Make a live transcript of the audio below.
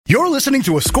You're listening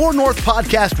to a Score North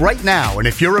podcast right now, and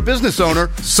if you're a business owner,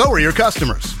 so are your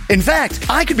customers. In fact,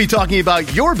 I could be talking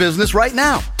about your business right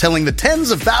now, telling the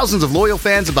tens of thousands of loyal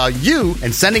fans about you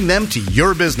and sending them to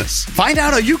your business. Find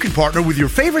out how you can partner with your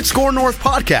favorite Score North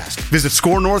podcast. Visit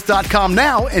scorenorth.com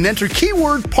now and enter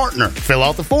keyword partner. Fill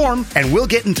out the form, and we'll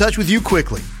get in touch with you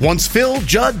quickly. Once Phil,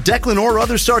 Judd, Declan, or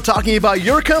others start talking about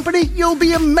your company, you'll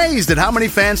be amazed at how many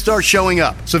fans start showing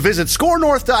up. So visit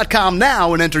scorenorth.com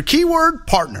now and enter keyword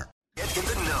partner. Get in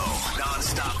the know,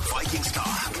 non-stop Vikings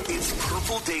talk. It's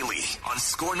Purple Daily on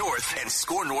Score North and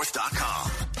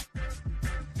scorenorth.com.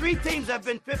 3 teams have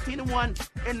been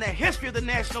 15-1 in the history of the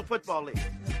National Football League.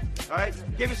 All right?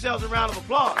 Give yourselves a round of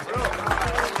applause.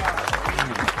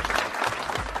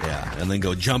 Yeah, and then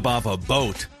go jump off a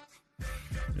boat.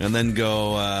 And then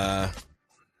go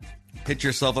hit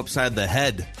yourself upside the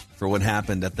head for what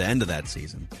happened at the end of that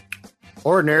season.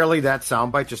 Ordinarily, that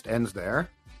soundbite just ends there.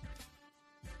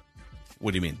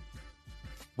 What do you mean?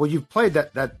 Well, you've played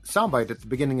that soundbite at the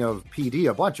beginning of PD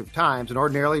a bunch of times, and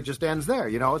ordinarily it just ends there.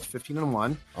 You know, it's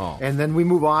 15-1. Oh. And then we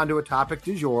move on to a topic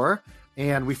du jour,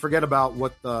 and we forget about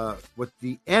what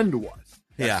the end was.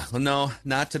 Yeah, well, no,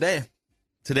 not today.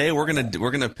 Today we're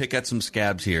gonna pick at some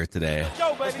scabs here today.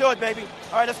 Let's do it, baby.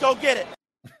 All right, let's go get it.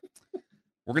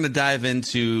 We're gonna dive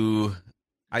into,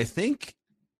 I think,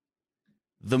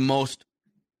 the most.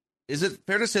 Is it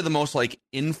fair to say the most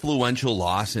influential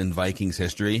loss in Vikings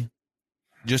history?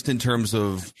 Just in terms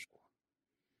of,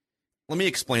 let me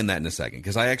explain that in a second,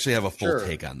 because I actually have a full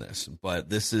take on this. But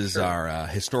this is our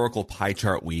historical pie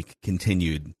chart week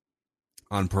continued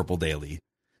on Purple Daily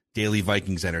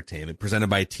Vikings Entertainment, presented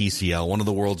by TCL, one of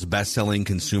the world's best-selling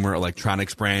consumer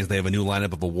electronics brands. They have a new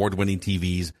lineup of award-winning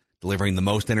TVs delivering the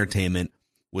most entertainment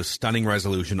with stunning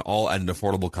resolution, all at an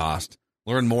affordable cost.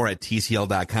 Learn more at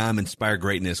TCL.com. Inspire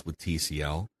greatness with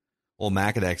TCL. Old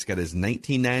Macadak's got his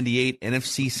 1998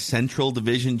 NFC Central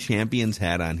Division Champions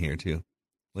hat on here, too.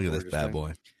 Look at this bad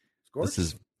boy. This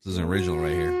is an original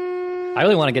right here. I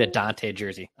really want to get a Dante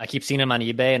jersey. I keep seeing him on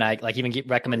eBay, and I even get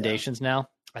recommendations now.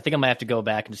 I think I might have to go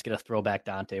back and just get a throwback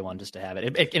Dante one just to have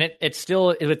it. It's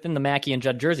still within the Mackey and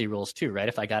Judd jersey rules, too, right?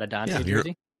 If I got a Dante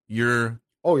jersey?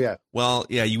 Oh, yeah. Well,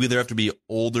 yeah, you either have to be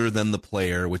older than the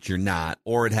player, which you're not,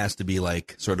 or it has to be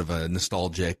sort of a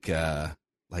nostalgic,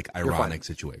 ironic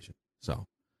situation. So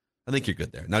I think you're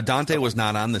good there. Now, Dante was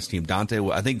not on this team.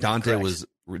 I think Dante was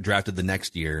drafted the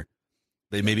next year.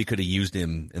 They maybe could have used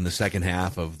him in the second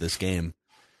half of this game.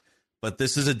 But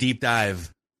this is a deep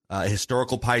dive,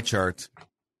 historical pie chart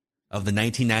of the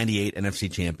 1998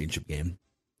 NFC Championship game.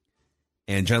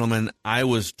 And gentlemen, I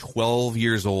was 12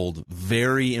 years old,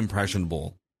 very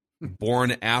impressionable,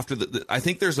 born after I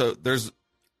think there's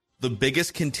the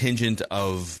biggest contingent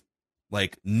of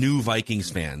new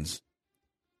Vikings fans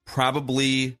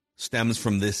probably stems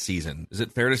from this season. Is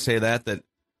it fair to say that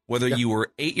whether you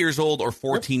were 8 years old or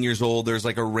 14 years old, there's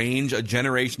a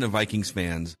generation of Vikings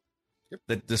fans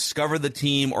that discovered the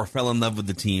team or fell in love with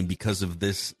the team because of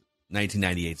this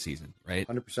 1998 season, right?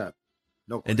 100%.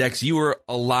 No. And Dex, you were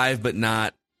alive but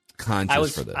not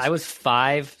conscious for this. I was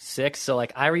 5, 6, so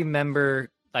I remember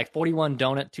 41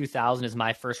 Donut 2000 is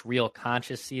my first real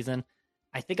conscious season.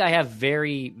 I think I have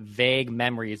very vague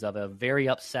memories of a very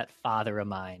upset father of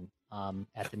mine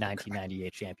at the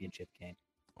 1998 championship game.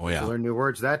 Oh yeah, I learned new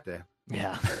words that day.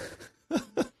 Yeah.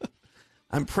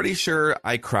 I'm pretty sure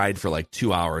I cried for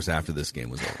 2 hours after this game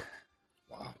was over.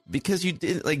 Because you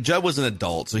did, Judd was an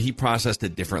adult, so he processed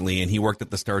it differently, and he worked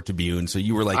at the Star Tribune, so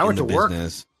you were I went in the to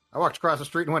business. I walked across the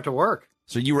street and went to work.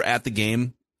 So you were at the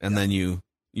game, and then you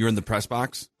were in the press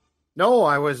box? No,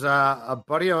 I was a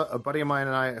buddy of mine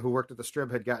and I who worked at the Strip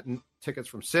had gotten tickets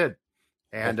from Sid,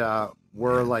 and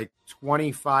we're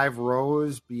 25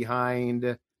 rows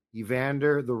behind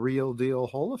Evander, the real deal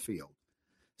Holyfield.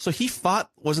 So he fought.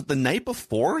 Was it the night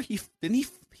before? He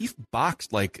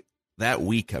boxed that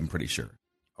week. I'm pretty sure.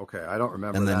 Okay, I don't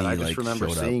remember and then that. He, I just remember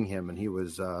seeing up. him, and he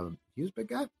was a big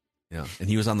guy. Yeah, and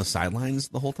he was on the sidelines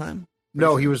the whole time.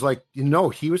 No, he was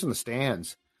he was in the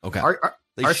stands. Okay,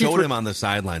 they showed him on the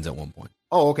sidelines at one point.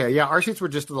 Oh, okay, yeah. Our seats were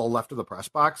just to the left of the press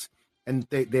box, and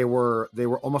they were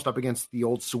almost up against the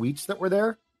old suites that were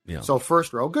there. Yeah. So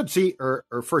first row, good seat, or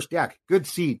first deck, good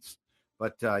seats.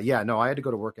 But I had to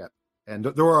go to work and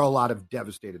there were a lot of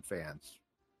devastated fans.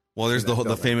 Well, there's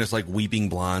the famous Weeping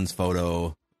Blondes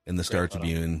photo in the Star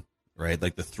Tribune, right? The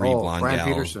three blonde Brian gals.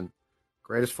 Peterson,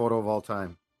 greatest photo of all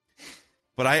time.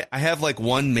 But I have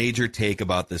one major take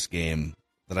about this game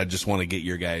that I just want to get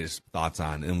your guys' thoughts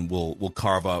on, and we'll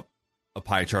carve up a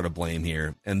pie chart of blame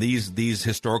here. And these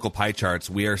historical pie charts,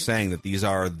 we are saying that these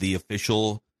are the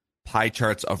official pie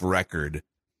charts of record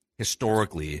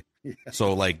historically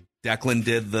So like Declan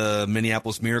did the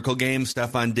Minneapolis Miracle game.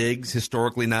 Stephon Diggs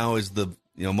historically now is the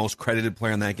most credited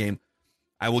player in that game.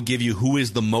 I will give you who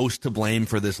is the most to blame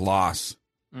for this loss.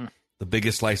 The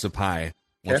biggest slice of pie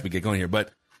once we get going here.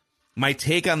 But my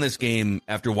take on this game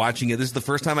after watching it, this is the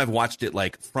first time I've watched it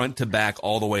like front to back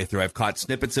all the way through. I've caught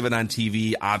snippets of it on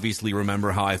TV, obviously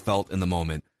remember how I felt in the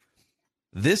moment.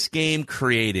 This game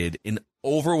created an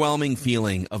overwhelming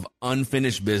feeling of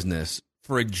unfinished business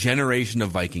for a generation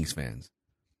of Vikings fans.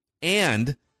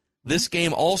 And this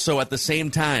game also, at the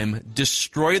same time,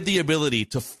 destroyed the ability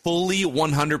to fully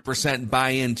 100% buy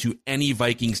into any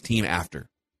Vikings team after.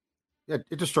 Yeah,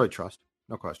 it destroyed trust.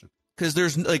 No question. Because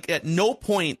there's, like, at no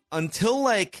point until,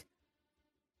 like,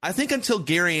 I think until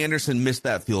Gary Anderson missed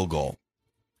that field goal,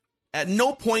 at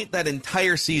no point that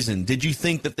entire season did you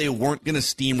think that they weren't going to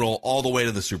steamroll all the way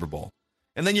to the Super Bowl.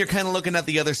 And then you're kind of looking at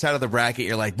the other side of the bracket.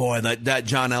 You're like, boy, that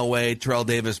John Elway, Terrell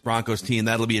Davis, Broncos team,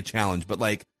 that'll be a challenge. But,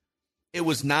 like, it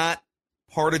was not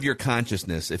part of your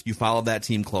consciousness, if you followed that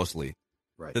team closely,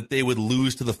 that they would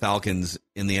lose to the Falcons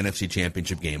in the NFC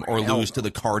Championship game or lose to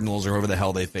the Cardinals or whoever the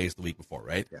hell they faced the week before,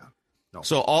 right? Yeah. No.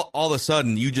 So all of a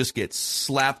sudden, you just get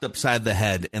slapped upside the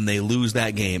head and they lose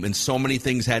that game. And so many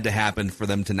things had to happen for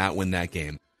them to not win that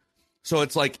game. So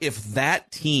it's like if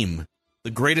that team,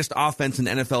 the greatest offense in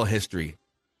NFL history,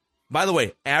 by the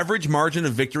way, average margin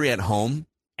of victory at home,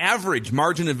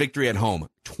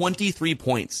 23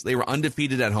 points. They were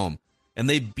undefeated at home. And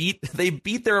they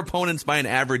beat their opponents by an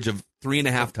average of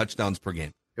 3.5 touchdowns per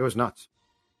game. It was nuts.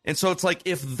 And so it's like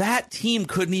if that team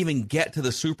couldn't even get to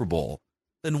the Super Bowl,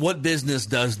 then what business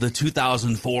does the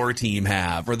 2004 team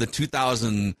have, or the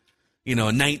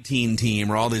 2019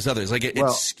 team, or all these others? Like it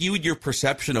skewed your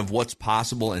perception of what's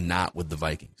possible and not with the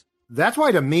Vikings. That's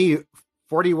why, to me,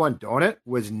 41 Donut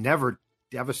was never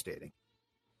devastating.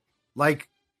 Like,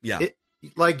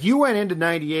 like you went into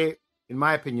 98, in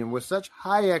my opinion, with such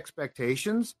high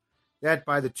expectations that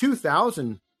by the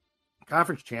 2000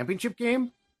 conference championship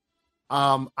game,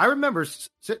 I remember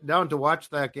sitting down to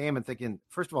watch that game and thinking,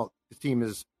 first of all, this team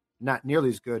is not nearly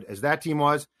as good as that team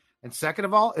was. And second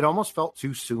of all, it almost felt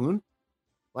too soon.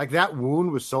 Like that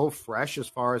wound was so fresh as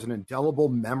far as an indelible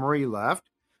memory left.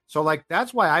 So like,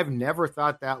 that's why I've never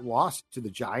thought that loss to the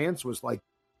Giants was like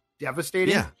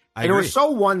devastating. Yeah, I agree. It was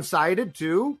so one-sided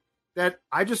too, that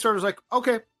I just sort of was like,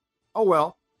 okay, oh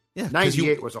well. Yeah,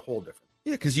 98 was a whole different.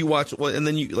 Yeah, because you watch, and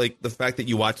then you like the fact that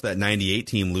you watched that 98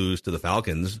 team lose to the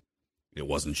Falcons. It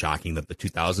wasn't shocking that the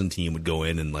 2000 team would go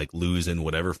in and like lose in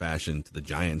whatever fashion to the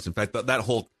Giants. In fact,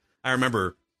 I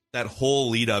remember that whole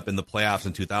lead up in the playoffs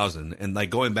in 2000, and like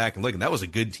going back and looking, that was a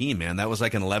good team, man. That was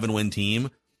like an 11-win team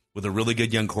with a really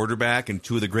good young quarterback and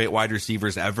two of the great wide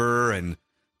receivers ever, and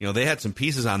they had some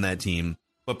pieces on that team.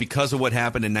 But because of what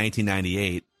happened in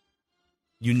 1998,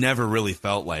 you never really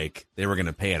felt like they were going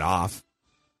to pay it off.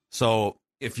 So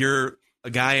if you're a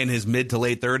guy in his mid to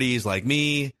late 30s like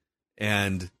me,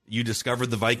 and you discovered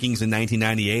the Vikings in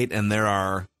 1998, and there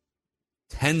are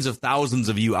tens of thousands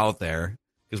of you out there,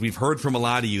 because we've heard from a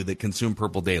lot of you that consume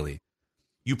Purple Daily,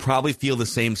 you probably feel the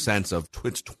same sense of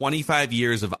it's 25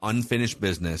 years of unfinished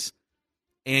business,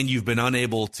 and you've been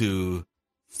unable to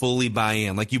fully buy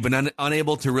in. Like you've been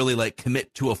unable to really like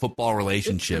commit to a football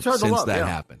relationship since that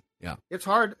happened. Yeah, it's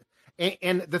hard.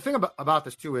 And the thing about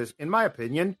this too is, in my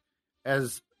opinion,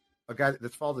 as a guy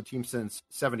that's followed the team since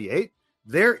 '78,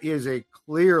 there is a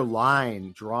clear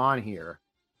line drawn here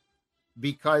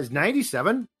because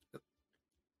 97.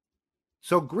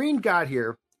 So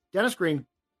Dennis Green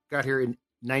got here in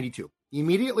 92. He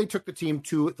immediately took the team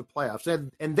to the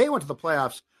playoffs, and they went to the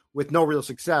playoffs with no real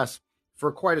success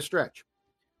for quite a stretch.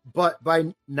 But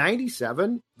by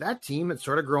 97, that team had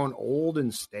sort of grown old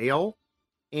and stale.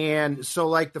 And so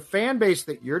like the fan base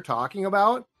that you're talking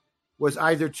about was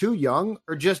either too young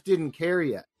or just didn't care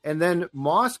yet. And then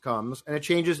Moss comes and it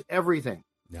changes everything.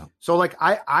 Yeah. So like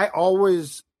I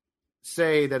always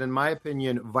say that, in my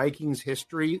opinion, Vikings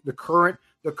history, the current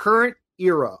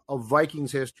era of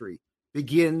Vikings history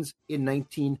begins in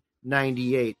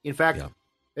 1998. In fact,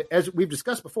 as we've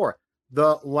discussed before,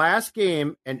 the last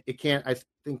game, and it can't, I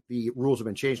think the rules have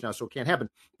been changed now, so it can't happen.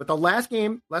 But the last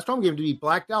home game to be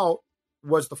blacked out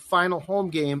was the final home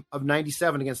game of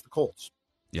 97 against the Colts.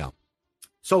 Yeah.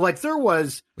 So like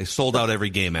they sold out every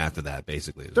game after that,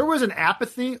 basically. There was an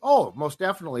apathy. Oh, most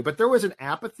definitely. But there was an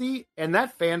apathy, and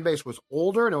that fan base was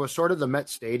older, and it was sort of the Met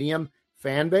Stadium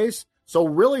fan base. So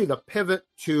really the pivot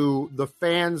to the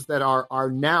fans that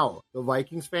are now the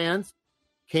Vikings fans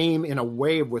came in a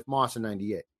wave with Moss in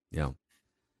 98. Yeah.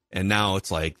 And now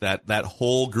it's like that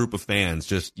whole group of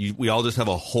fans, we all just have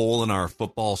a hole in our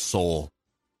football soul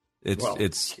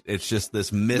It's just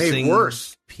this missing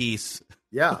piece.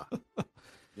 Yeah,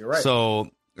 you're right.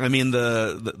 So, I mean,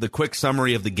 the quick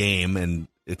summary of the game, and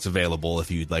it's available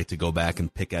if you'd like to go back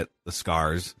and pick at the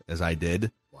scars, as I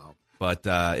did. Wow. But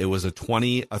it was a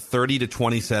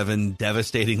 30-27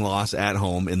 devastating loss at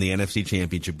home in the NFC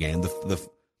Championship game.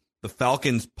 The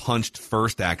Falcons punched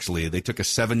first, actually. They took a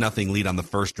 7-0 lead on the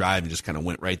first drive and just kind of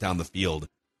went right down the field.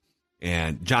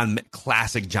 And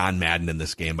classic John Madden in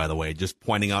this game, by the way, just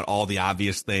pointing out all the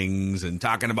obvious things and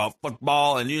talking about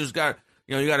football. And you just got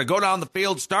to go down the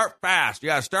field, start fast. You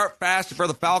got to start fast for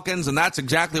the Falcons, and that's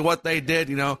exactly what they did,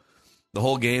 the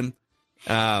whole game.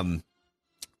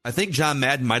 I think John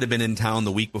Madden might have been in town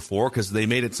the week before because they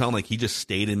made it sound like he just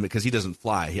stayed in because he doesn't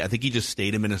fly. I think he just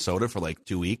stayed in Minnesota for like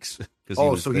 2 weeks because he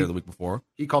was there the week before.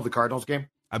 He called the Cardinals game?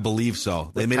 I believe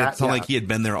so. They made it sound like he had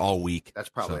been there all week. That's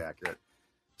probably accurate.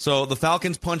 So the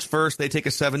Falcons punch first. They take a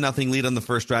 7-0 lead on the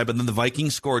first drive, but then the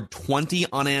Vikings scored 20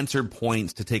 unanswered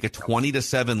points to take a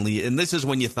 20-7 lead. And this is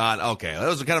when you thought, okay, that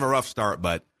was kind of a rough start,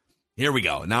 but here we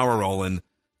go. Now we're rolling,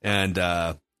 and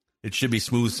it should be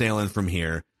smooth sailing from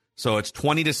here. So it's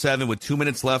 20-7 with 2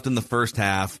 minutes left in the first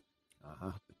half.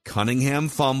 Cunningham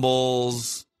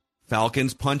fumbles.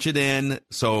 Falcons punch it in.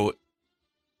 So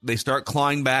they start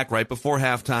clawing back right before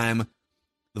halftime.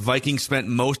 The Vikings spent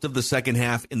most of the second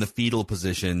half in the fetal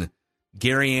position.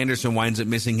 Gary Anderson winds up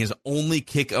missing his only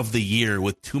kick of the year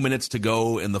with 2 minutes to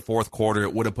go in the fourth quarter.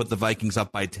 It would have put the Vikings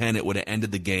up by 10. It would have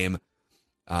ended the game.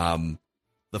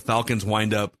 The Falcons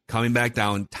wind up coming back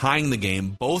down, tying the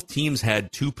game. Both teams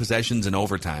had 2 possessions in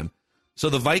overtime. So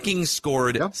the Vikings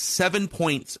scored 7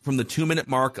 points from the 2-minute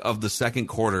mark of the second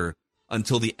quarter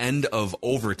until the end of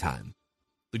overtime.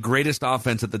 The greatest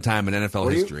offense at the time in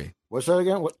NFL history. What's that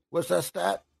again? What's that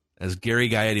stat? As Gary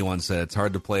Gaetti once said, it's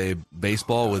hard to play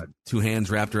baseball with 2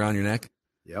 hands wrapped around your neck.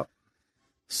 Yep.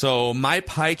 So my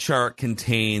pie chart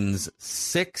contains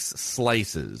 6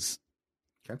 slices.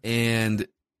 Okay. And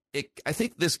I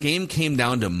think this game came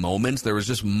down to moments. There was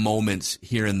just moments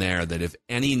here and there that if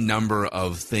any number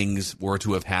of things were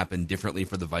to have happened differently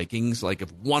for the Vikings, like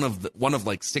if one of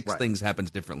like 6 things happens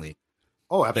differently.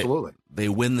 Oh, absolutely. They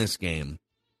win this game.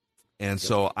 And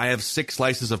so I have 6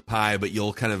 slices of pie, but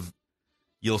you'll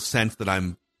sense that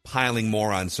I'm piling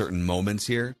more on certain moments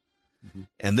here. Mm-hmm.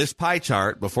 And this pie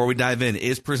chart, before we dive in,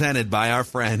 is presented by our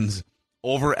friends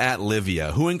over at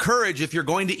Livia, who encourage, if you're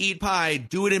going to eat pie,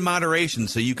 do it in moderation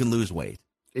so you can lose weight.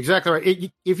 Exactly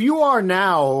right. If you are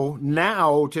now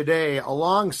today a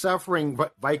long-suffering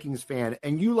Vikings fan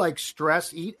and you like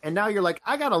stress eat, and now you're like,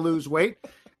 I got to lose weight,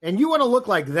 and you want to look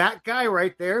like that guy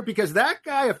right there, because that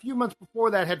guy a few months before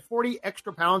that had 40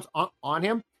 extra pounds on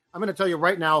him, I'm going to tell you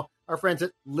right now, our friends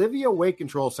at Livia Weight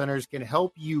Control Centers can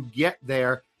help you get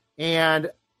there. And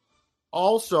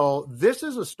also, this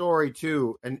is a story,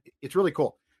 too, and it's really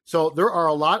cool. So there are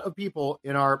a lot of people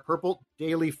in our Purple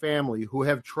Daily family who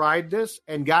have tried this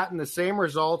and gotten the same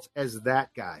results as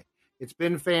that guy. It's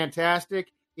been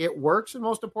fantastic. It works, and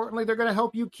most importantly, they're going to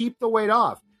help you keep the weight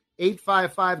off.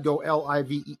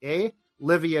 855-GO-LIVEA,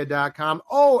 Livia.com.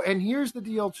 Oh, and here's the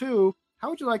deal, too. How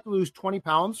would you like to lose 20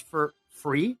 pounds for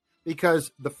free?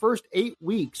 Because the first 8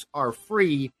 weeks are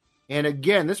free. And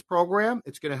again, this program,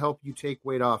 it's going to help you take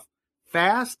weight off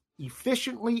fast,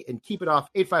 efficiently, and keep it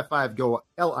off.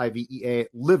 855-GO-LIVEA,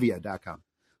 Livia.com.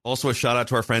 Also, a shout out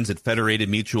to our friends at Federated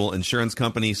Mutual Insurance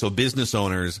Company. So business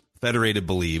owners, Federated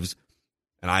believes,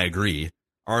 and I agree,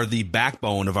 are the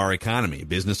backbone of our economy.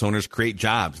 Business owners create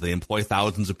jobs. They employ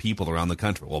thousands of people around the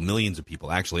country. Well, millions of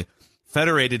people, actually.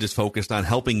 Federated is focused on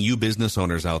helping you business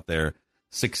owners out there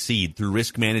succeed through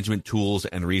risk management tools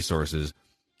and resources.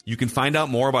 You can find out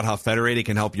more about how Federated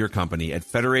can help your company at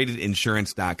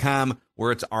federatedinsurance.com,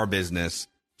 where it's our business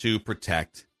to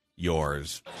protect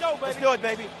yours. Let's do it,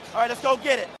 baby. All right, let's go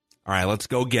get it. All right, let's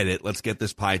go get it. Let's get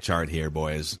this pie chart here,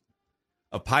 boys.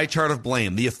 A pie chart of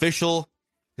blame, the official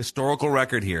historical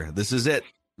record here. This is it.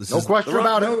 No question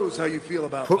about it. Knows how you feel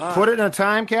about put it in a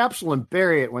time capsule and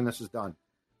bury it when this is done.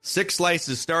 6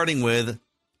 slices, starting with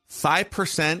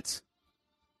 5%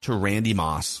 to Randy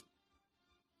Moss.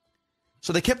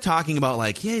 So they kept talking about,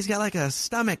 like, yeah, he's got like a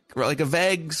stomach, or like a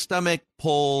vague stomach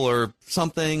pull or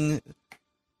something.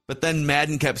 But then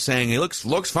Madden kept saying, he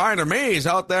looks fine to me. He's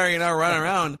out there, running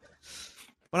around.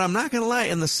 But I'm not going to lie,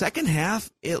 in the second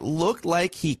half, it looked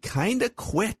like he kind of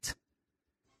quit.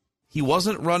 He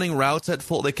wasn't running routes at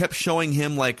full. They kept showing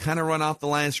him, like, kind of run off the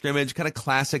line of scrimmage, kind of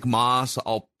classic Moss,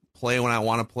 I'll play when I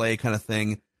want to play kind of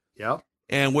thing. Yep.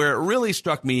 And where it really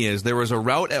struck me is there was a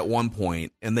route at one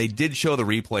point, and they did show the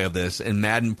replay of this, and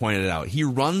Madden pointed it out. He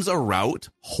runs a route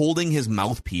holding his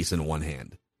mouthpiece in one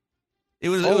hand. It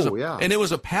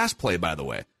was a pass play, by the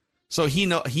way. So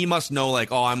he must know,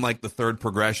 like, oh, I'm like the third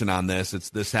progression on this. It's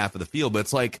this half of the field. But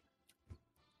it's like,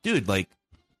 dude, like,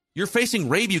 you're facing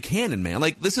Ray Buchanan, man.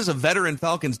 Like, this is a veteran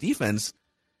Falcons defense.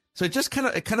 So it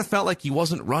kind of felt like he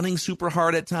wasn't running super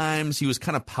hard at times. He was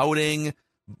kind of pouting,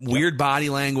 weird body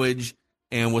language,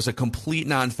 and was a complete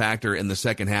non-factor in the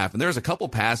second half. And there was a couple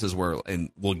passes where, and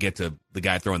we'll get to the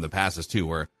guy throwing the passes too,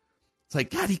 where it's like,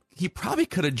 God, he probably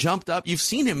could have jumped up. You've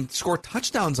seen him score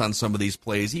touchdowns on some of these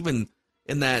plays, even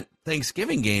in that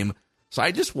Thanksgiving game. So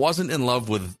I just wasn't in love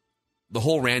with the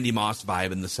whole Randy Moss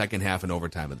vibe in the second half and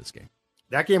overtime of this game.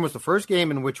 That game was the first game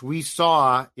in which we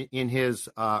saw in his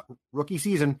rookie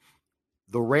season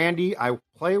the Randy, I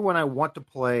play when I want to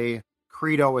play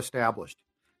credo established.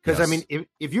 Because, Yes. I mean,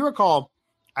 if you recall,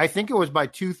 I think it was by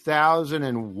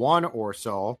 2001 or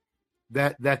so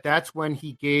that's when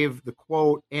he gave the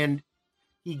quote. And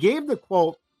he gave the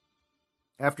quote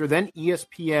after then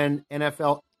ESPN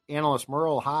NFL analyst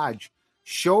Merle Hodge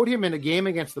showed him in a game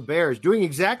against the Bears doing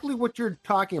exactly what you're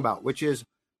talking about, which is,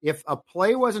 if a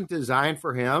play wasn't designed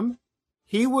for him,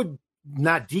 he would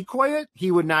not decoy it.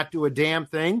 He would not do a damn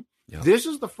thing. Yeah. This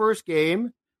is the first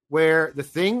game where the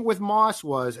thing with Moss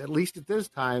was, at least at this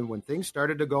time, when things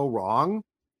started to go wrong,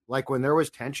 like when there was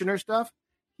tension or stuff,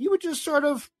 he would just sort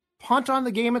of punt on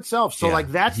the game itself. So,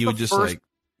 like, that's he the would just first.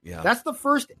 That's the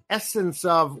first essence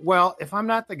of, well, if I'm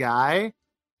not the guy,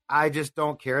 I just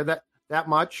don't care that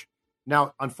much.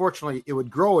 Now, unfortunately, it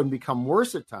would grow and become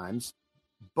worse at times,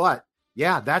 but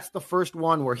yeah, that's the first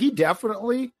one where he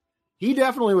definitely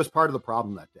was part of the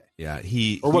problem that day. Yeah,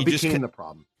 what became the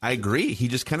problem. I agree. He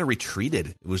just kind of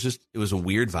retreated. It was a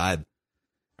weird vibe.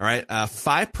 All right,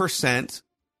 5%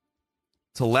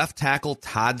 to left tackle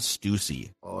Todd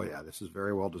Stussy. Oh yeah, this is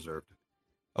very well deserved.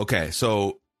 Okay,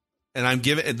 so, and I'm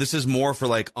giving, this is more for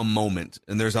like a moment,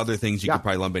 and there's other things you could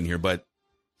probably lump in here, but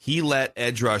he let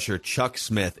edge rusher Chuck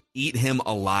Smith eat him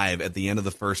alive at the end of the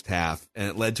first half, and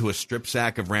it led to a strip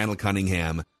sack of Randall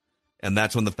Cunningham, and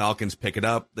that's when the Falcons pick it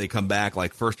up. They come back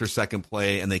like first or second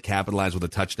play, and they capitalize with a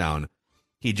touchdown.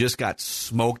 He just got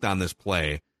smoked on this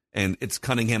play, and it's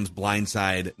Cunningham's blind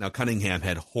side. Now, Cunningham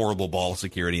had horrible ball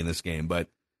security in this game, but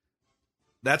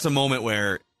that's a moment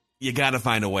where you got to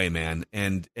find a way, man,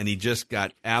 and he just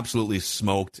got absolutely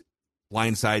smoked.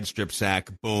 Blindside strip sack,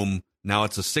 boom. Now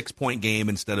it's a 6-point game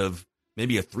instead of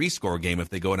maybe a 3-score game if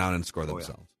they go down and score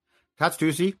themselves. Todd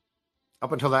Stussy,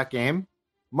 up until that game,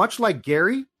 much like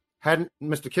Gary, hadn't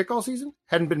missed a kick all season,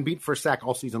 hadn't been beat for a sack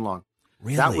all season long.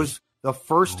 Really? That was the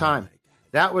first time.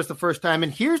 That was the first time.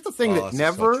 And here's the thing that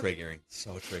never... So triggering.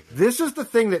 This is the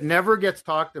thing that never gets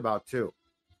talked about, too.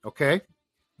 Okay?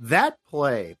 That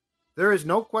play, there is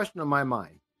no question in my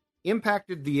mind,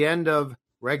 impacted the end of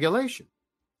regulation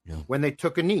when they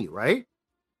took a knee, right?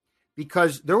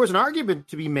 Because there was an argument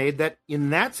to be made that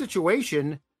in that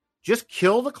situation, just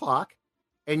kill the clock,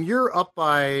 and you're up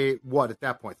by, what, at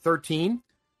that point, 13?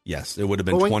 Yes, it would have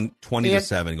been 20 to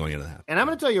 7 going into that. And I'm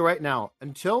going to tell you right now,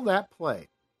 until that play,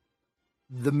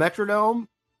 the Metrodome,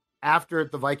 after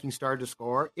the Vikings started to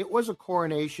score, it was a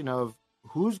coronation of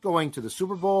who's going to the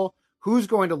Super Bowl, who's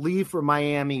going to leave for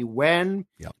Miami when.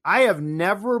 Yep. I have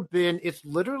never been, it's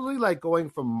literally like going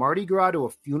from Mardi Gras to a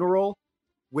funeral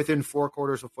within 4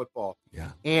 quarters of football.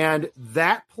 Yeah. And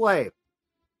that play,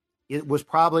 it was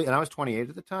probably, and I was 28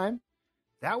 at the time,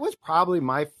 that was probably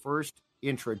my first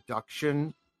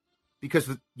introduction because,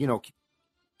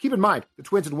 keep in mind, the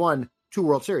Twins had won 2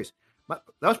 World Series. But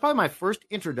that was probably my first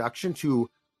introduction to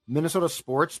Minnesota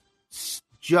sports,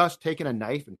 just taking a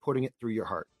knife and putting it through your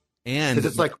heart. And because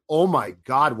it's like, oh my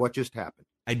God, what just happened?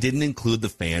 I didn't include the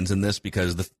fans in this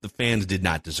because the fans did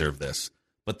not deserve this.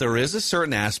 But there is a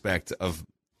certain aspect of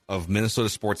Minnesota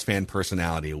sports fan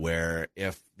personality where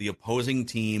if the opposing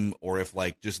team or if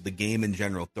like just the game in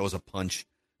general throws a punch,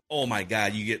 oh my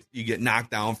God, you get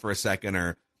knocked down for a second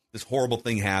or this horrible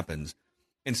thing happens.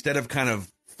 Instead of kind of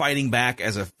fighting back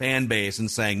as a fan base and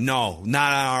saying, no,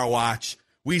 not on our watch.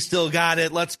 We still got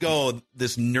it. Let's go.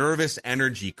 This nervous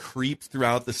energy creeps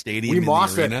throughout the stadium. We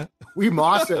moss the arena. it. We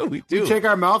moss it. We do. We take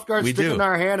our mouth guards, We stick do. in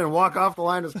our hand, and walk off the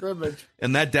line of scrimmage.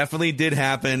 And that definitely did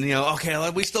happen. Okay,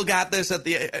 we still got this at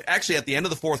the end of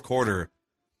the fourth quarter.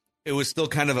 It was still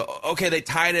kind of okay, they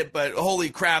tied it, but holy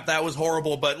crap, that was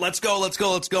horrible. But let's go.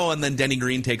 And then Denny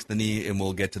Green takes the knee, and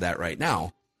we'll get to that right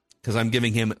now because I'm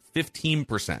giving him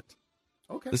 15%.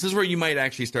 Okay. This is where you might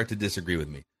actually start to disagree with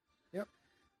me. Yep.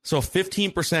 So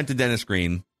 15% to Dennis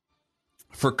Green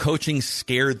for coaching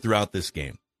scared throughout this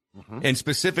game. Mm-hmm. And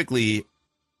specifically,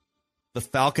 the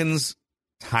Falcons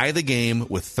tie the game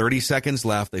with 30 seconds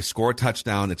left. They score a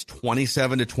touchdown. It's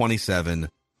 27-27.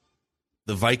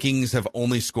 The Vikings have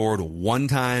only scored one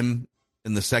time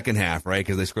in the second half, right?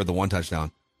 Because they scored the one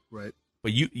touchdown. Right.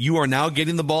 But you are now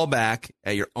getting the ball back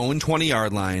at your own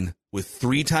 20-yard line with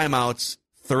 3 timeouts,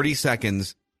 30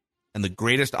 seconds, and the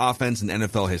greatest offense in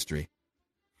NFL history.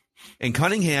 And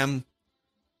Cunningham,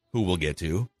 who we'll get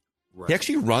to, he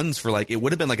actually runs for it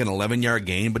would have been like an 11-yard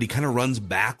gain, but he kind of runs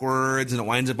backwards, and it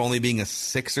winds up only being a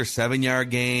 6 or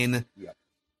 7-yard gain. Yep.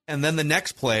 And then the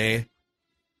next play,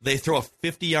 they throw a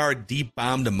 50-yard deep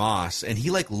bomb to Moss, and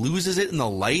he loses it in the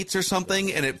lights or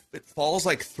something, and it falls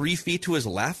 3 feet to his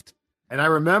left. And I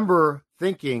remember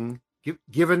thinking,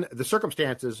 given the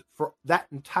circumstances for that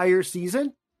entire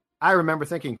season, I remember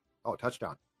thinking, oh,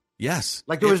 touchdown. Yes.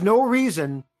 There was no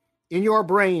reason in your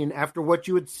brain after what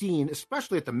you had seen,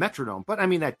 especially at the Metrodome, but I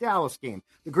mean that Dallas game,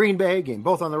 the Green Bay game,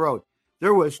 both on the road,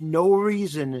 there was no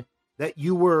reason that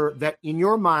in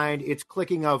your mind it's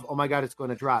clicking of, oh my God, it's going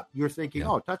to drop. You're thinking,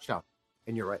 oh, touchdown.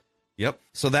 And you're right. Yep.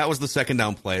 So that was the second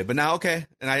down play. But now, okay,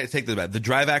 and I take the bet. The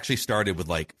drive actually started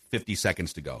with 50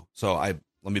 seconds to go. So let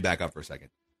me back up for a second.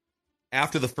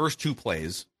 After the first 2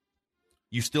 plays,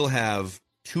 you still have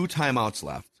 2 timeouts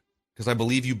left because I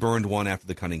believe you burned one after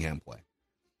the Cunningham play.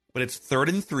 But it's 3rd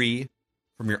and 3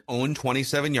 from your own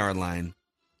 27-yard line,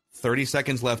 30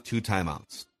 seconds left, 2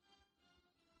 timeouts.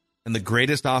 And the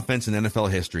greatest offense in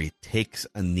NFL history takes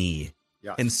a knee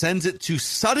and sends it to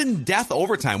sudden death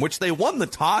overtime, which they won the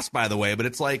toss, by the way. But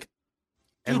it's dude,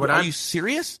 are you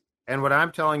serious? And what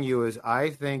I'm telling you is I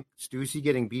think Stussy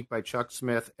getting beat by Chuck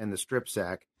Smith and the strip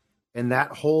sack and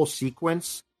that whole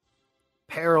sequence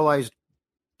paralyzed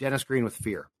Dennis Green with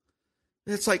fear.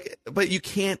 It's but you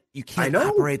can't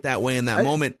operate that way in that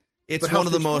moment. It's one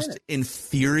of the most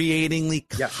infuriatingly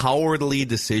cowardly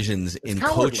decisions in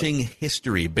coaching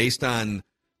history based on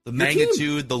the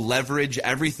magnitude, the leverage,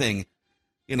 everything.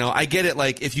 I get it.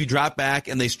 If you drop back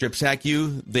and they strip sack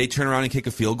you, they turn around and kick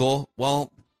a field goal.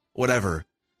 Well, whatever.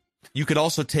 You could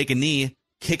also take a knee,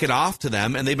 kick it off to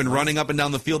them, and they've been running up and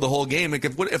down the field the whole game.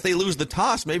 If they lose the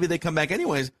toss, maybe they come back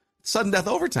anyways. Sudden death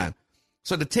overtime.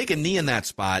 So to take a knee in that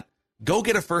spot, go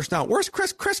get a first down. Where's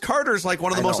Chris? Chris Carter's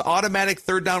one of the most automatic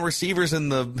third down receivers in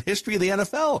the history of the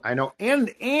NFL. I know.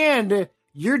 And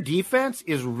your defense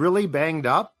is really banged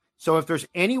up. So if there's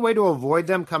any way to avoid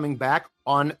them coming back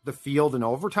on the field in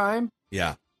overtime,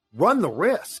 run the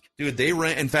risk. Dude, they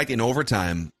ran. In fact, in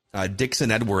overtime, Dixon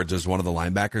Edwards is one of the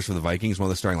linebackers for the Vikings, one of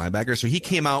the starting linebackers. So he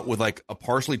came out with a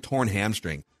partially torn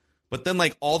hamstring. But then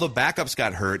all the backups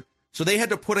got hurt. So they had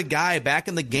to put a guy back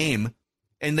in the game.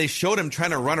 And they showed him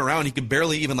trying to run around. He could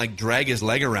barely even drag his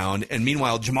leg around. And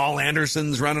meanwhile, Jamal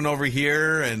Anderson's running over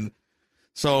here. And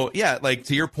so, to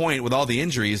your point with all the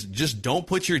injuries, just don't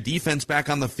put your defense back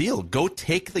on the field. Go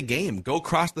take the game. Go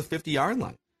cross the 50-yard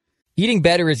line. Eating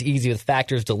better is easy with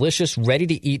Factor's delicious,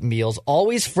 ready-to-eat meals.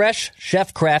 Always fresh,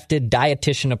 chef-crafted,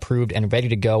 dietitian-approved, and ready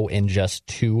to go in just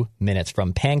 2 minutes.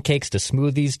 From pancakes to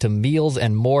smoothies to meals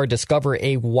and more, discover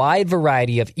a wide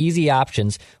variety of easy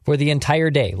options for the entire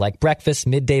day, like breakfast,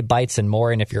 midday bites, and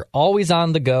more. And if you're always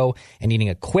on the go and needing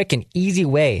a quick and easy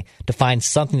way to find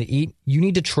something to eat, you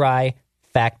need to try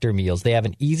Factor Meals. They have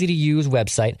an easy-to-use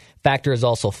website. Factor is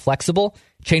also flexible.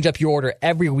 Change up your order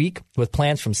every week with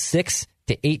plans from 6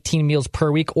 to 18 meals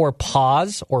per week, or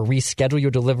pause or reschedule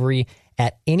your delivery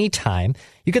at any time.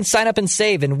 You can sign up and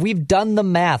save, and we've done the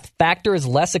math. Factor is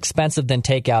less expensive than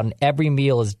takeout, and every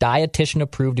meal is dietitian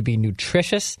approved to be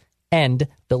nutritious and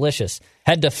delicious.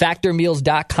 Head to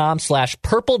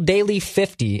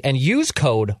factormeals.com/purpledaily50 and use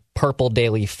code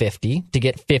purpledaily50 to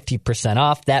get 50%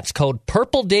 off. That's code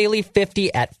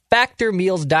purpledaily50 at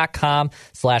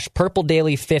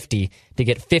factormeals.com/purpledaily50 to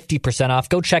get 50% off.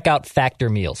 Go check out Factor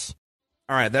Meals.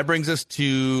 All right, that brings us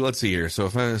to, let's see here. So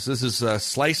this is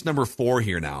slice number 4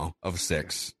 here now of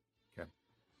 6. Okay.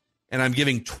 And I'm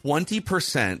giving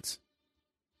 20%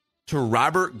 to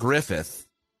Robert Griffith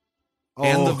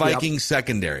and the Vikings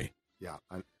secondary. Yeah,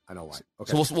 I know why.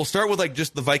 Okay. So we'll start with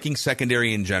just the Vikings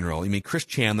secondary in general. I mean, Chris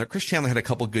Chandler had a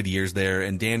couple good years there,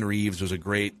 and Dan Reeves was a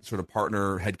great sort of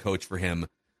partner head coach for him.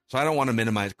 So I don't want to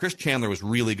minimize. Chris Chandler was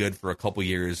really good for a couple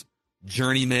years,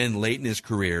 journeyman late in his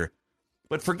career.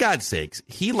 But for God's sakes,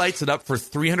 he lights it up for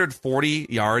 340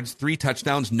 yards, 3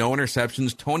 touchdowns, no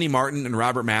interceptions. Tony Martin and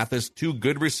Robert Mathis, 2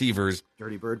 good receivers.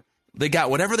 Dirty Bird. They got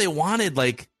whatever they wanted.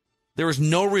 There was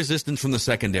no resistance from the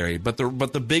secondary. But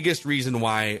the biggest reason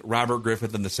why Robert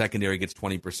Griffith in the secondary gets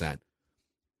 20%.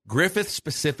 Griffith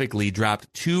specifically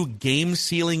dropped 2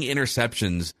 game-sealing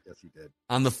interceptions. Yes, he did.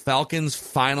 On the Falcons'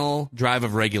 final drive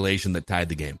of regulation that tied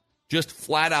the game. Just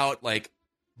flat out,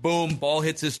 boom, ball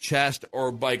hits his chest,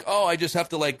 or I just have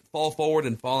to fall forward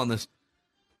and fall on this.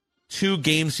 2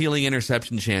 game-sealing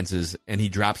interception chances, and he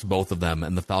drops both of them,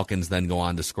 and the Falcons then go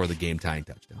on to score the game-tying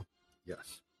touchdown.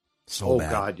 Yes. So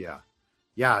bad. God, yeah.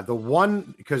 Yeah, the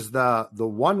one, because the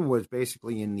one was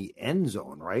basically in the end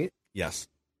zone, right? Yes.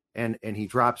 And he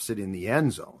drops it in the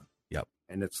end zone. Yep.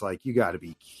 And it's like, you got to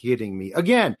be kidding me.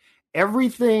 Again,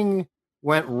 everything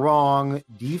went wrong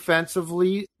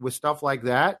defensively with stuff like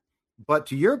that. But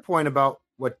to your point about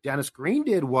what Dennis Green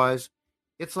did was,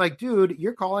 it's like, dude,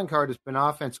 your calling card has been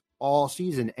offense all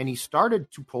season, and he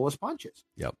started to pull his punches.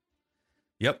 Yep.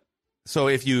 So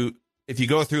if you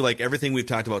go through like everything we've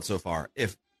talked about so far,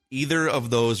 if either of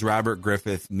those Robert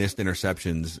Griffith missed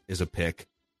interceptions is a pick,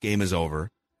 game is over.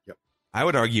 Yep. I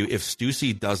would argue if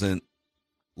Stussy doesn't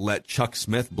let Chuck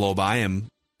Smith blow by him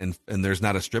and there's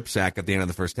not a strip sack at the end of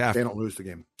the first half, they don't lose the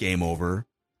game. Game over.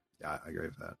 Yeah, I agree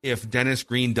with that. If Dennis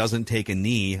Green doesn't take a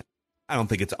knee, I don't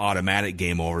think it's automatic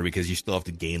game over because you still have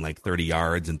to gain like 30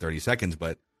 yards in 30 seconds.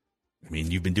 But, I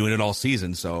mean, you've been doing it all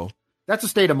season, so. That's a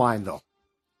state of mind, though.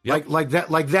 Yep. Like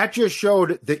that just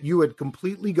showed that you had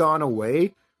completely gone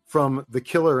away from the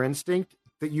killer instinct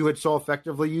that you had so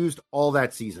effectively used all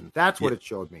that season. That's what it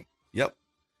showed me. Yep.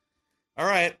 All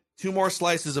right, 2 more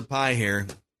slices of pie here.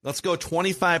 Let's go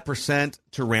 25%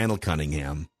 to Randall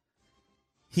Cunningham.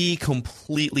 He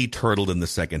completely turtled in the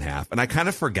second half. And I kind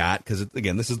of forgot because,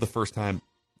 again, this is the first time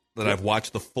that I've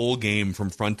watched the full game from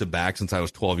front to back since I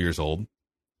was 12 years old.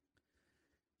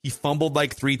 He fumbled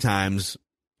like 3 times,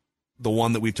 the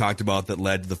one that we've talked about that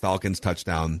led to the Falcons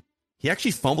touchdown. He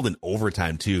actually fumbled in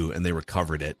overtime, too, and they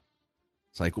recovered it.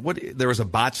 It's like, what? There was a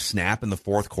botched snap in the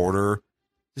fourth quarter.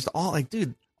 Just all like,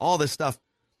 dude, all this stuff.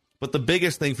 But the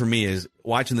biggest thing for me is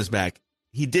watching this back.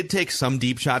 He did take some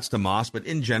deep shots to Moss, but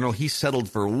in general, he settled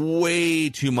for way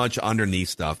too much underneath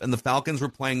stuff. And the Falcons were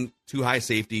playing 2 high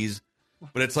safeties.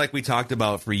 But it's like we talked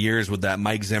about for years with that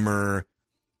Mike Zimmer,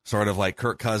 sort of like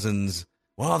Kirk Cousins.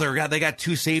 Well, they got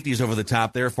 2 safeties over the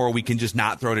top, therefore we can just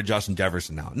not throw to Justin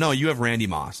Jefferson now. No, you have Randy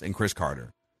Moss and Chris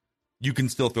Carter. You can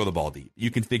still throw the ball deep.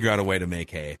 You can figure out a way to make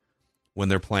hay when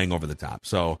they're playing over the top.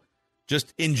 So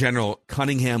just in general,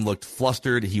 Cunningham looked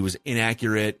flustered. He was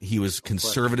inaccurate. He was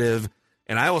conservative.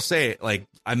 And I will say, like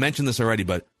I mentioned this already,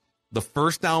 but the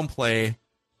first down play,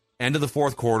 end of the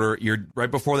fourth quarter, you're right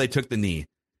before they took the knee,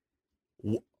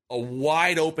 a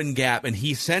wide open gap, and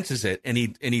he senses it, and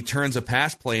he turns a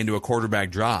pass play into a quarterback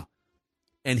draw.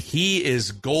 And he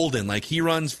is golden. Like, he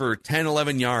runs for 10,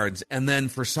 11 yards, and then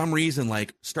for some reason,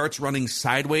 like, starts running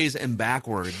sideways and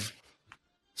backwards.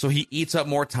 So he eats up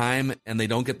more time, and they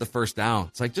don't get the first down.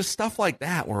 It's like just stuff like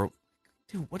that where,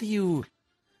 dude, what are you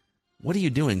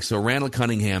doing? So Randall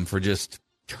Cunningham for just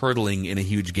turtling in a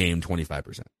huge game,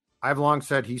 25%. I've long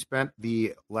said he spent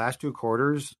the last 2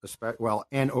 quarters,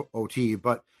 and OT,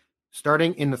 but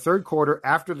starting in the third quarter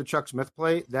after the Chuck Smith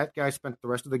play, that guy spent the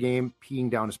rest of the game peeing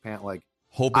down his pant leg.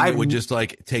 Hoping it would just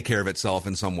like take care of itself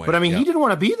in some way. But I mean, he didn't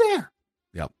want to be there.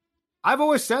 Yep. I've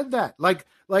always said that. Like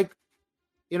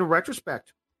in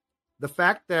retrospect, the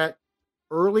fact that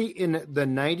early in the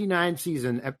 99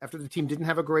 season, after the team didn't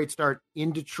have a great start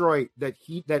in Detroit, that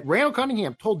Randall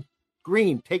Cunningham told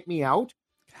Green, take me out,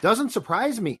 doesn't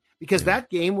surprise me because that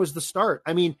game was the start.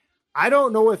 I mean, I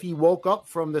don't know if he woke up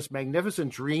from this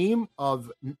magnificent dream of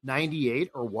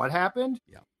 98 or what happened.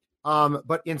 Yeah.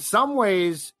 But in some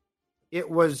ways, it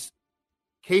was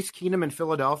Case Keenum in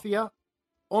Philadelphia.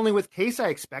 Only with Case, I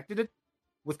expected it.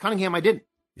 With Cunningham, I didn't.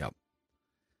 Yep.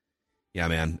 Yeah,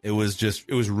 man. It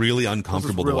was really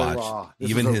uncomfortable to watch. Raw.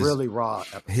 Even his really raw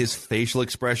episode. His facial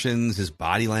expressions, his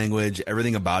body language,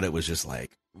 everything about it was just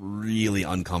like really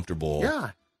uncomfortable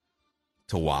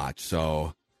to watch.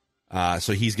 So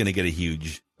he's going to get a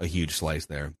huge slice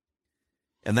there.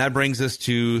 And that brings us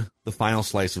to the final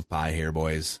slice of pie here,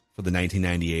 boys, for the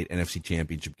 1998 NFC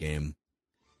Championship game.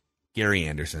 Gary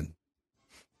Anderson.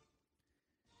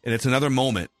 And it's another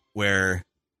moment where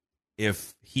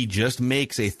if he just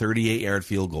makes a 38-yard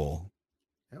field goal,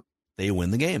 they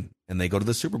win the game and they go to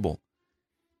the Super Bowl.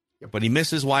 But he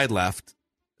misses wide left.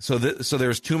 So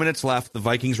there's 2 minutes left. The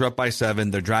Vikings are up by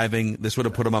 7. They're driving. This would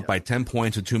have put them up by 10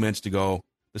 points with 2 minutes to go.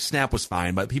 The snap was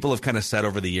fine, but people have kind of said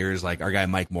over the years, like our guy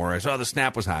Mike Morris, the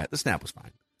snap was high. The snap was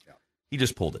fine. Yeah. He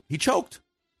just pulled it. He choked.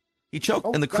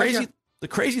 And the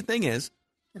crazy thing is,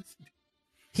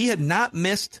 he had not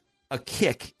missed a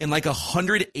kick in like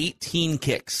 118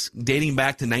 kicks dating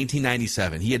back to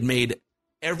 1997. He had made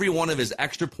every one of his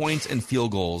extra points and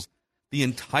field goals the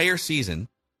entire season.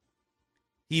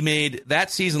 That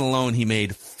season alone, he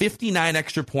made 59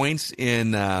 extra points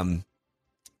in the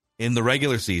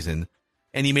regular season.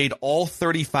 And he made all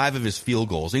 35 of his field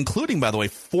goals, including, by the way,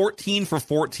 14 for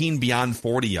 14 beyond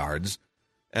 40 yards.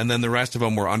 And then the rest of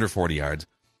them were under 40 yards.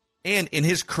 And in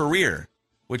his career,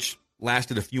 which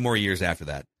lasted a few more years after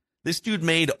that, This dude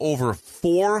made over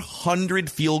 400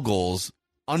 field goals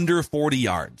under 40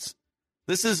 yards.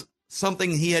 This is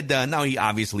something he had done. Now, he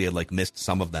obviously had like missed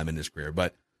some of them in his career,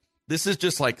 but this is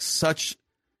just like such,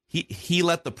 he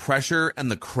let the pressure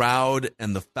and the crowd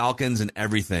and the Falcons and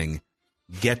everything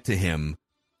get to him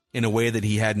in a way that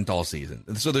he hadn't all season.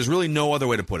 And so there's really no other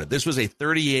way to put it. This was a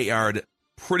 38-yard,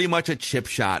 pretty much a chip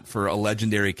shot for a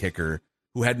legendary kicker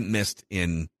who hadn't missed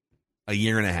in a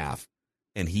year and a half,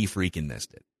 and he freaking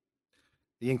missed it.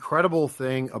 The incredible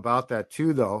thing about that,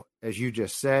 too, though, as you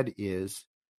just said, is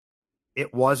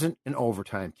it wasn't an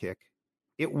overtime kick.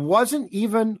 It wasn't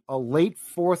even a late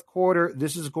fourth quarter.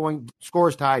 This is going,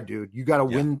 scores tied, dude. You got to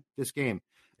win this game.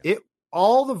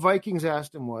 All the Vikings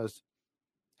asked him was,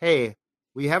 hey,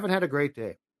 we haven't had a great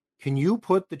day. Can you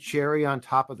put the cherry on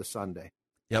top of the sundae?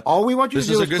 Yep. All we want you to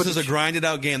do is this is a grinded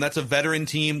out game. That's a veteran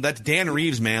team. That's Dan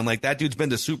Reeves, man. Like, that dude's been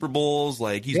to Super Bowls.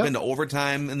 Like, he's been to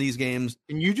overtime in these games.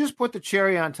 And you just put the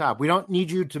cherry on top. We don't need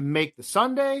you to make the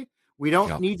sundae. We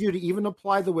don't need you to even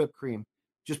apply the whipped cream.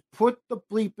 Just put the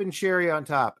bleeping cherry on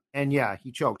top. And yeah,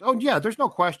 he choked. Oh yeah, there's no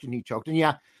question he choked. And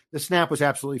yeah, the snap was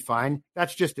absolutely fine.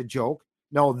 That's just a joke.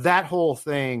 No, that whole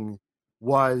thing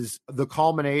was the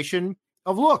culmination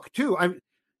of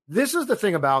this is the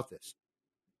thing about this.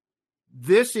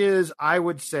 This is, I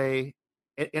would say,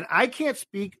 and I can't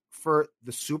speak for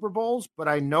the Super Bowls, but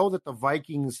I know that the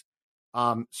Vikings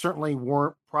certainly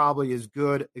weren't probably as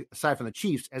good, aside from the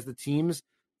Chiefs, as the teams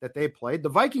that they played. The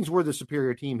Vikings were the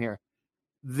superior team here.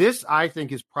 This, I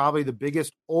think, is probably the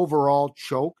biggest overall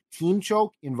team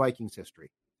choke in Vikings history.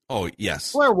 Oh,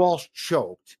 yes. Blair Walsh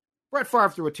choked. Brett Favre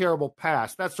threw a terrible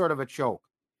pass. That's sort of a choke.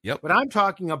 Yep. But I'm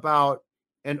talking about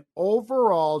an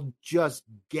overall just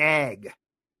gag.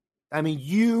 I mean,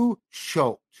 you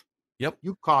choked. Yep.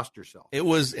 You cost yourself. It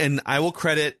was, and I will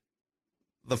credit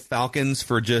the Falcons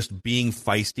for just being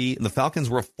feisty. And the Falcons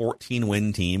were a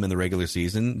 14-win team in the regular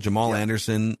season. Jamal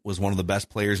Anderson was one of the best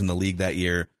players in the league that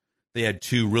year. They had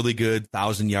two really good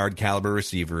 1,000-yard caliber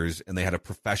receivers, and they had a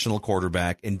professional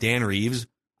quarterback. And Dan Reeves,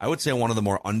 I would say one of the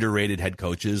more underrated head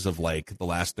coaches of like the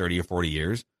last 30 or 40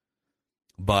 years.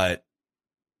 But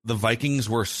the Vikings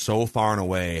were so far and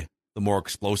away the more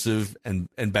explosive and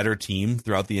better team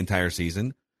throughout the entire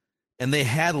season. And they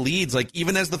had leads, like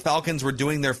even as the Falcons were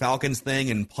doing their Falcons thing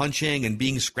and punching and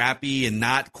being scrappy and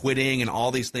not quitting and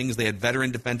all these things, they had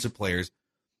veteran defensive players.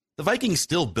 The Vikings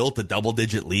still built a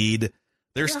double-digit lead.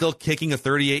 They're still kicking a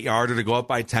 38-yarder to go up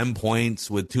by 10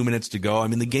 points with 2 minutes to go. I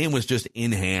mean, the game was just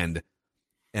in hand,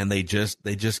 and they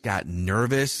just got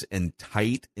nervous and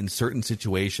tight in certain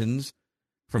situations,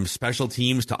 from special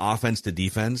teams to offense to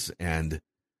defense, and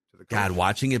God,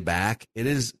 watching it back, it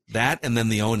is that and then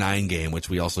the 2009 game,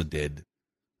 which we also did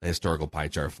the historical pie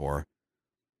chart for.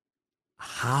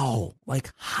 How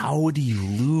do you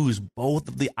lose both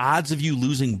of the odds of you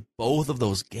losing both of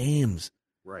those games?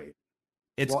 Right.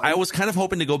 I was kind of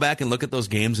hoping to go back and look at those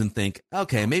games and think,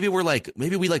 okay, maybe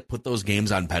we put those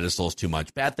games on pedestals too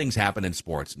much. Bad things happen in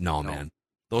sports. No, man.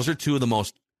 Those are two of the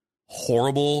most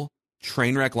horrible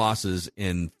train wreck losses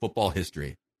in football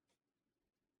history.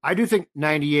 I do think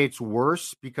 98's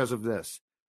worse because of this.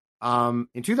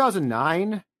 In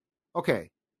 2009,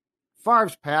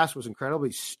 Favre's pass was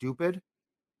incredibly stupid,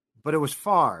 but it was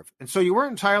Favre. And so you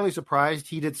weren't entirely surprised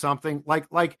he did something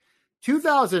like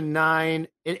 2009.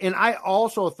 And I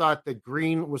also thought that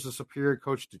Green was a superior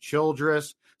coach to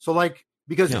Childress. So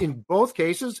because in both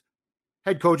cases,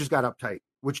 head coaches got uptight,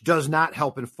 which does not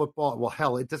help in football. Well,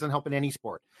 hell, it doesn't help in any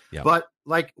sport. Yeah. But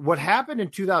what happened in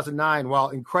 2009, while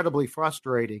incredibly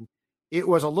frustrating, it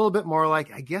was a little bit more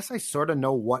like, I guess I sort of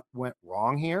know what went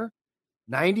wrong here.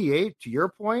 98, to your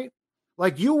point,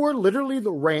 you were literally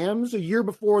the Rams a year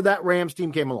before that Rams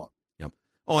team came along. Yep.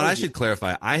 Oh, and I should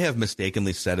clarify, I have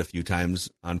mistakenly said a few times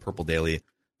on Purple Daily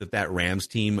that Rams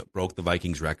team broke the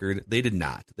Vikings record. They did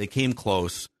not. They came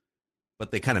close,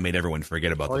 but they kind of made everyone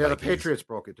forget about the Vikings. The Patriots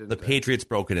broke it, didn't they? The Patriots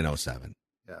broke it in 2007.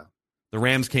 Yeah. The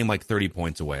Rams came 30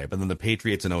 points away, but then the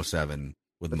Patriots in 2007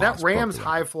 with that Rams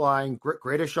high-flying,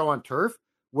 greatest show on turf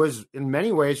was in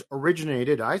many ways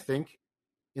originated, I think,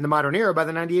 in the modern era by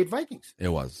the 98 Vikings. It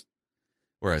was.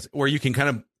 Where you can kind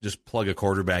of just plug a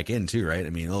quarterback in too, right? I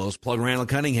mean, let's plug Randall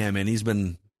Cunningham in. He's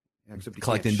been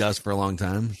collecting dust for a long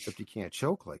time. Except he can't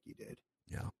choke like he did.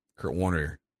 Yeah. Kurt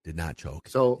Warner did not choke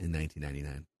in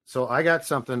 1999. So I got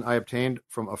something I obtained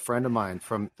from a friend of mine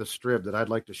from the Strib that I'd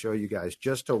like to show you guys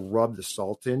just to rub the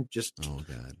salt in, to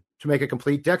make a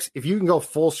complete Dex. If you can go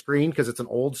full screen, because it's an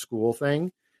old school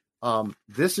thing.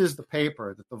 This is the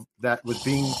paper that was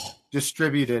being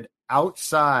distributed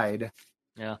outside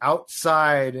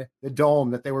outside the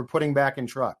dome that they were putting back in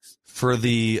trucks. For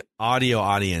the audio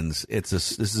audience,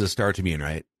 this is a Star Tribune,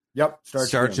 right? Yep.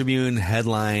 Star Tribune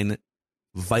headline: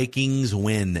 Vikings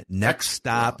win. Next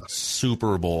stop,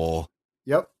 Super Bowl.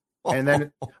 Yep. And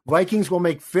then Vikings will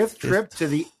make 5th trip to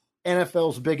the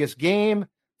NFL's biggest game.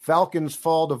 Falcons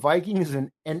fall to Vikings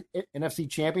in NFC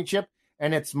Championship.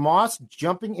 And it's Moss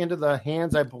jumping into the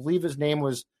hands. I believe his name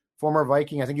was former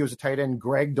Viking. I think he was a tight end,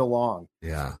 Greg DeLong.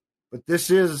 Yeah. But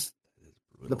this is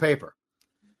the paper.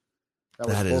 That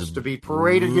was supposed to be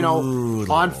paraded,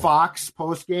 brutal. On Fox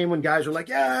post-game when guys are like,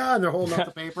 yeah, and they're holding up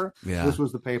the paper. Yeah. This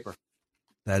was the paper.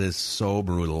 That is so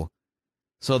brutal.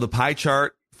 So the pie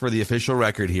chart for the official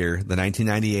record here, the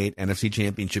 1998 NFC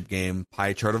Championship game,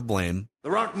 pie chart of blame.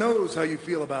 The Rock knows how you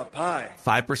feel about pie.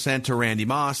 5% to Randy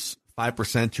Moss,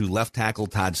 5% to left tackle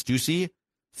Todd Stussy,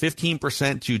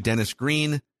 15% to Dennis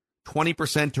Green,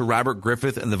 20% to Robert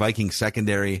Griffith and the Vikings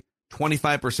secondary,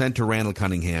 25% to Randall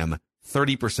Cunningham,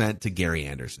 30% to Gary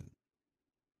Anderson.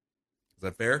 Is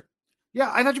that fair?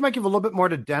 Yeah, I thought you might give a little bit more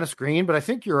to Dennis Green, but I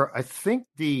think you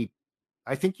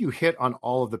hit on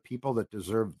all of the people that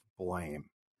deserve blame.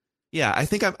 Yeah, I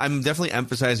think I'm definitely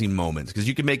emphasizing moments because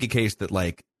you can make a case that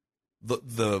like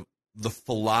the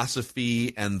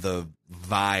philosophy and the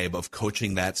vibe of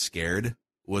coaching that scared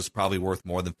was probably worth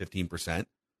more than 15%.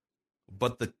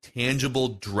 But the tangible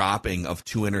dropping of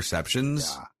 2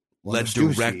 interceptions led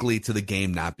directly to the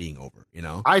game not being over,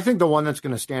 I think the one that's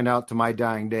going to stand out to my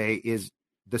dying day is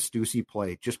the Stussy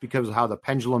play, just because of how the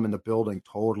pendulum in the building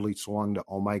totally swung to,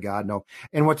 oh my God, no.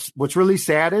 And what's really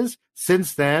sad is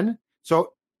since then,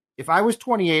 so if I was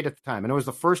 28 at the time, and it was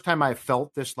the first time I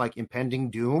felt this like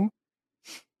impending doom,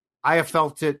 I have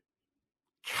felt it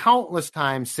countless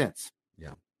times since.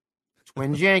 Yeah.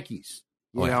 Twins Yankees,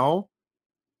 you know,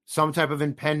 some type of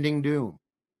impending doom.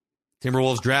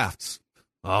 Timberwolves drafts.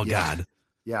 Oh, yeah. God.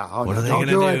 Yeah. Oh, what no, are they going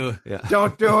to do? Yeah.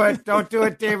 Don't do it. Don't do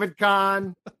it, David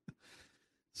Kahn.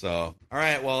 So, all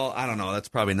right. Well, I don't know. That's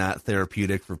probably not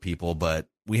therapeutic for people, but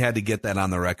we had to get that on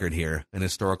the record here, an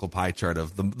historical pie chart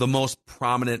of the most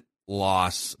prominent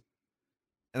loss.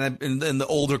 And the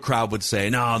older crowd would say,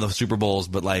 no, the Super Bowls,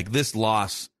 but like this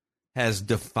loss has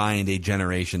defined a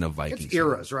generation of Vikings. It's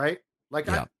eras, right? Like,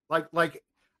 yeah.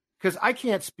 Because I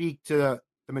can't speak to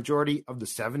the majority of the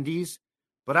 70s,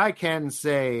 but I can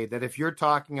say that if you're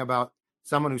talking about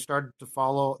someone who started to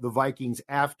follow the Vikings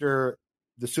after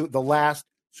the last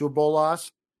Super Bowl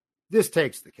loss, this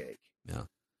takes the cake. Yeah.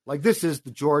 Like this is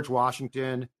the George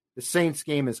Washington. The Saints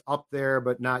game is up there,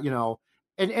 but not,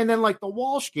 and then like the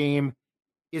Walsh game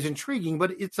is intriguing,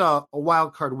 but it's a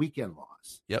wild card weekend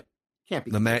loss. Yep. Can't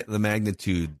be the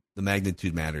magnitude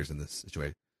matters in this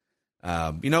situation.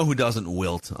 Who doesn't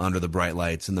wilt under the bright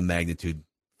lights and the magnitude?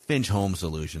 Finch Home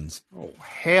Solutions. Oh,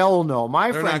 hell no.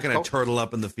 They're not going to turtle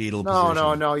up in the fetal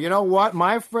position. No. You know what?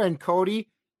 My friend Cody,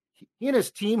 he and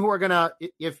his team who are going to,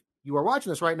 if you are watching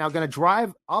this right now, going to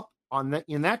drive up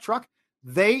in that truck.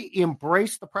 They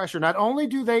embrace the pressure. Not only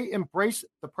do they embrace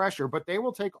the pressure, but they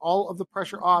will take all of the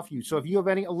pressure off you. So if you have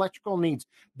any electrical needs,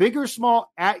 big or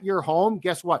small, at your home,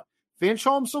 guess what? Finch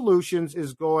Home Solutions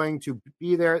is going to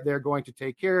be there. They're going to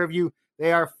take care of you.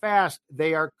 They are fast.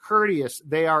 They are courteous.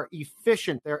 They are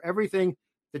efficient. They're everything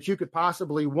that you could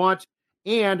possibly want.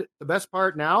 And the best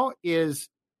part now is,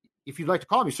 if you'd like to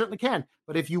call them, you certainly can.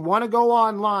 But if you want to go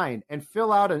online and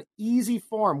fill out an easy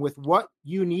form with what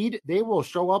you need, they will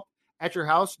show up at your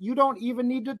house. You don't even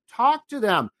need to talk to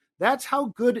them. That's how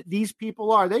good these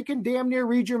people are. They can damn near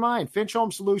read your mind.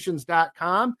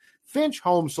 FinchHomeSolutions.com.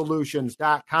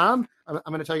 FinchHomeSolutions.com. I'm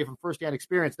going to tell you from firsthand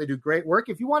experience, they do great work.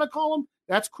 If you want to call them,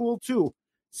 that's cool too.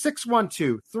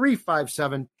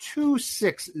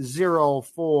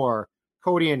 612-357-2604.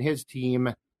 Cody and his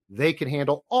team, they can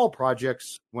handle all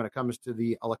projects when it comes to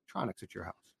the electronics at your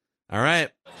house. All right.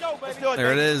 Let's go, baby.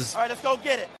 There it is. All right, let's go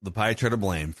get it. The pie chart of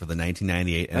blame for the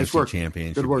 1998 Nice NFC work.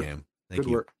 Championship Good work. game. Thank Good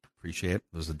you. work. Appreciate it.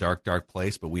 It was a dark, dark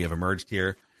place, but we have emerged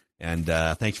here. And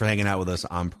thanks for hanging out with us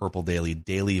on Purple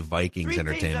Daily Vikings 3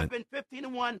 entertainment. teams have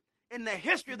been 15-1 in the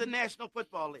history of the National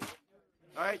Football League.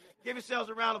 All right, give yourselves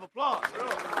a round of applause.